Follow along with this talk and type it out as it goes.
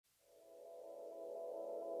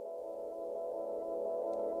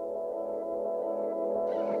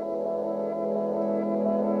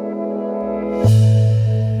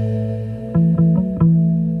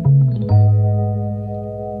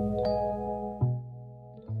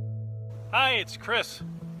Hi, it's Chris,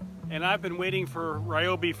 and I've been waiting for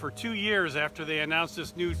RYOBI for 2 years after they announced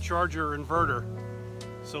this new charger inverter.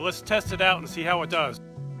 So let's test it out and see how it does.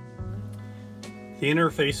 The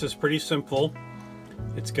interface is pretty simple.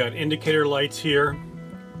 It's got indicator lights here,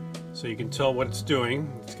 so you can tell what it's doing.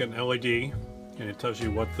 It's got an LED, and it tells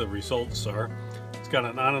you what the results are. It's got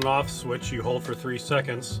an on and off switch you hold for 3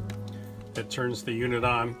 seconds. That turns the unit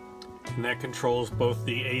on, and that controls both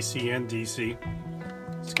the AC and DC.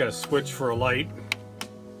 It's got a switch for a light.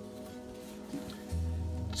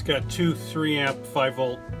 It's got two 3 amp 5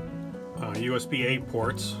 volt USB-A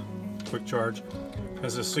ports, quick charge.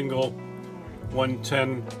 Has a single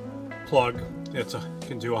 110 plug. It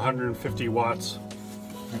can do 150 watts.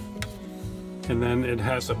 And then it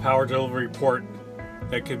has a power delivery port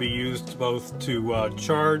that can be used both to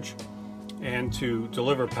charge and to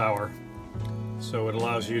deliver power. So it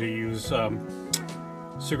allows you to use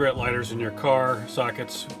cigarette lighters in your car,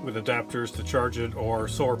 sockets with adapters to charge it, or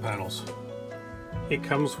solar panels. It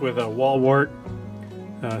comes with a wall wart,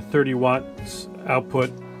 30 watts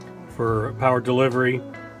output for power delivery,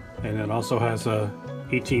 and it also has a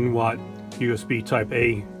 18 watt USB type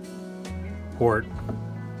A port,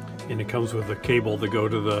 and it comes with a cable to go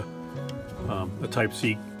to the type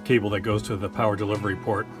C cable that goes to the power delivery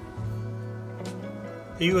port.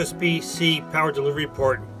 The USB-C power delivery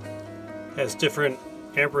port has different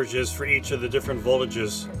amperages for each of the different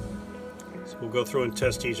voltages. So we'll go through and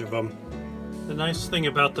test each of them. The nice thing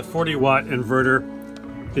about the 40 watt inverter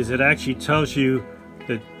is it actually tells you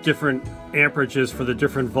the different amperages for the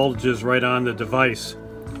different voltages right on the device.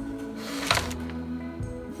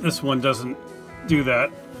 This one doesn't do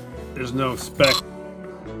that. There's no spec.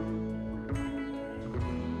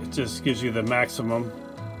 It just gives you the maximum.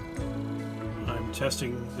 I'm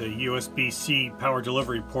testing the USB-C power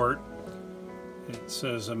delivery port. It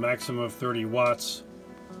says a maximum of 30 watts.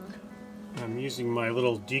 I'm using my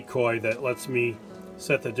little decoy that lets me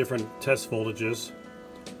set the different test voltages.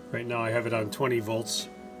 Right now I have it on 20 volts.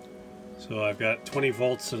 So I've got 20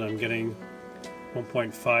 volts and I'm getting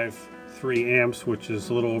 1.53 amps, which is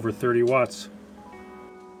a little over 30 watts.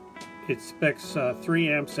 It specs 3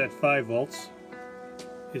 amps at 5 volts.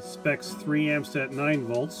 It specs 3 amps at 9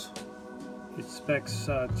 volts. It specs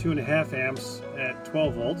 2.5 amps at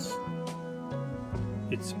 12 volts.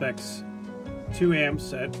 It specs 2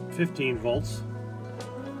 amps at 15 volts,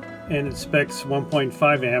 and it specs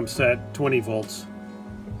 1.5 amps at 20 volts.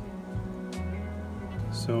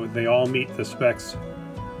 So they all meet the specs.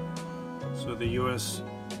 So the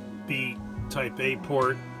USB type A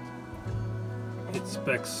port, it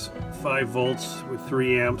specs 5 volts with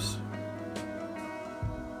 3 amps.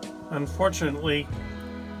 Unfortunately,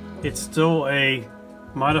 it's still a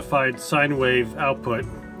modified sine wave output.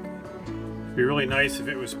 It'd be really nice if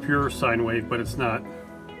it was pure sine wave, but it's not.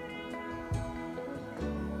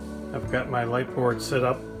 I've got my light board set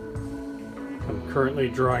up. I'm currently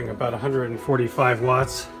drawing about 145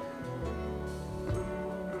 watts.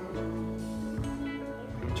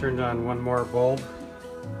 Turned on one more bulb.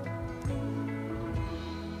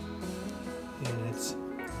 And it's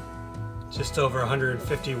just over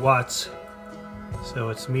 150 watts. So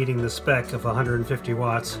it's meeting the spec of 150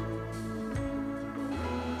 watts.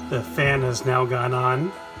 The fan has now gone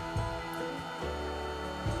on.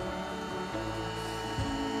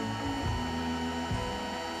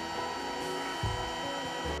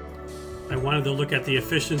 I wanted to look at the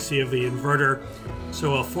efficiency of the inverter.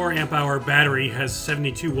 So a 4 amp hour battery has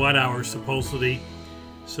 72 watt hours supposedly.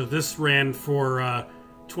 So this ran for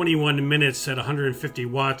 21 minutes at 150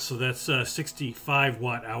 watts, so that's 65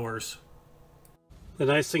 watt hours. The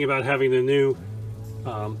nice thing about having the new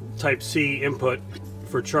type C input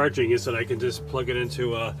for charging is that I can just plug it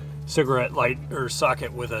into a cigarette light or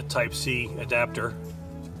socket with a type C adapter.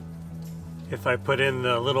 If I put in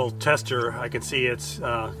the little tester, I can see it's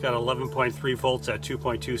got 11.3 volts at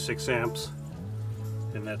 2.26 amps,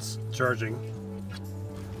 and that's charging.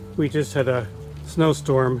 We just had a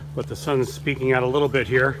snowstorm, but the sun's peeking out a little bit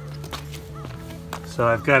here. So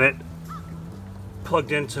I've got it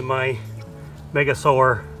plugged into my Mega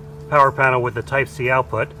Solar power panel with the type C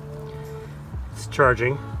output. It's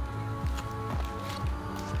charging.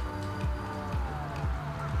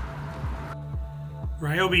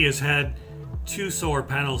 RYOBI has had 2 solar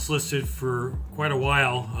panels listed for quite a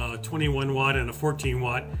while, a 21 watt and a 14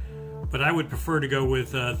 watt, but I would prefer to go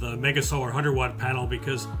with the Mega Solar 100 watt panel,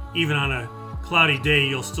 because even on a cloudy day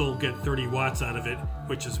you'll still get 30 watts out of it,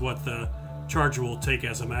 which is what the charger will take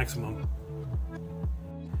as a maximum.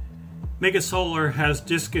 Mega Solar has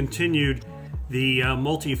discontinued the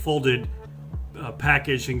multi-folded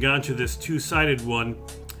package and gone to this two-sided one,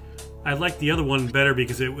 I like the other one better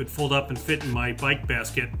because it would fold up and fit in my bike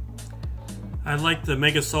basket. I like the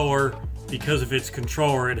Mega Solar because of its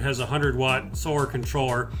controller. It has a 100-watt solar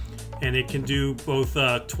controller, and it can do both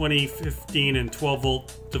 20, 15, and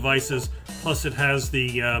 12-volt devices. Plus, it has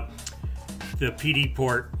the PD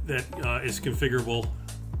port that is configurable.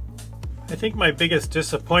 I think my biggest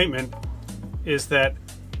disappointment is that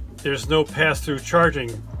there's no pass-through charging.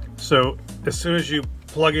 So as soon as you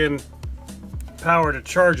plug in power to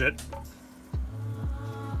charge it,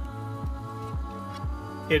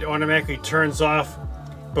 it automatically turns off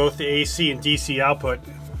both the AC and DC output,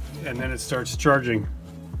 and then it starts charging.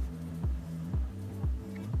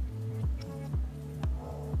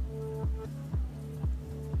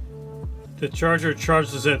 The charger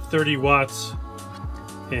charges at 30 watts,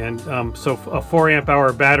 and so a 4 amp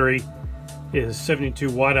hour battery is 72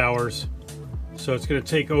 watt hours. So it's going to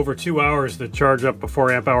take over 2 hours to charge up a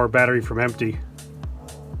 4 amp hour battery from empty.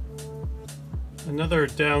 Another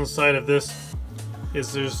downside of this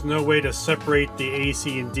is there's no way to separate the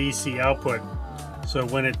AC and DC output. So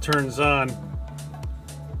when it turns on,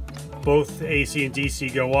 both AC and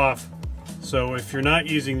DC go off. So if you're not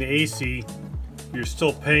using the AC, you're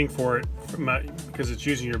still paying for it because it's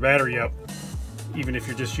using your battery up, even if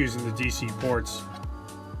you're just using the DC ports.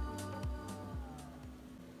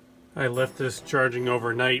 I left this charging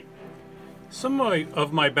overnight. Some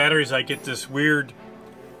of my batteries, I get this weird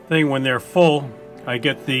thing when they're full. I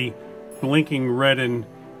get the blinking red and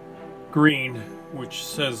green, which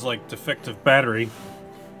says like defective battery,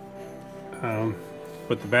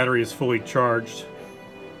 but the battery is fully charged.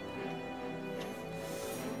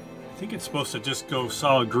 I think it's supposed to just go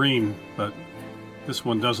solid green, but this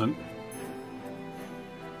one doesn't.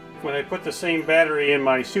 When I put the same battery in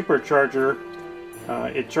my supercharger,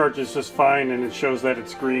 it charges just fine and it shows that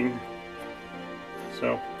it's green.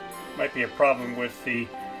 So might be a problem with the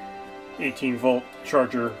 18-volt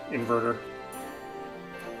charger inverter.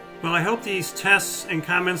 Well, I hope these tests and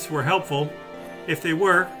comments were helpful. If they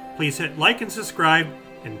were, please hit like and subscribe,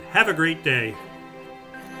 and have a great day.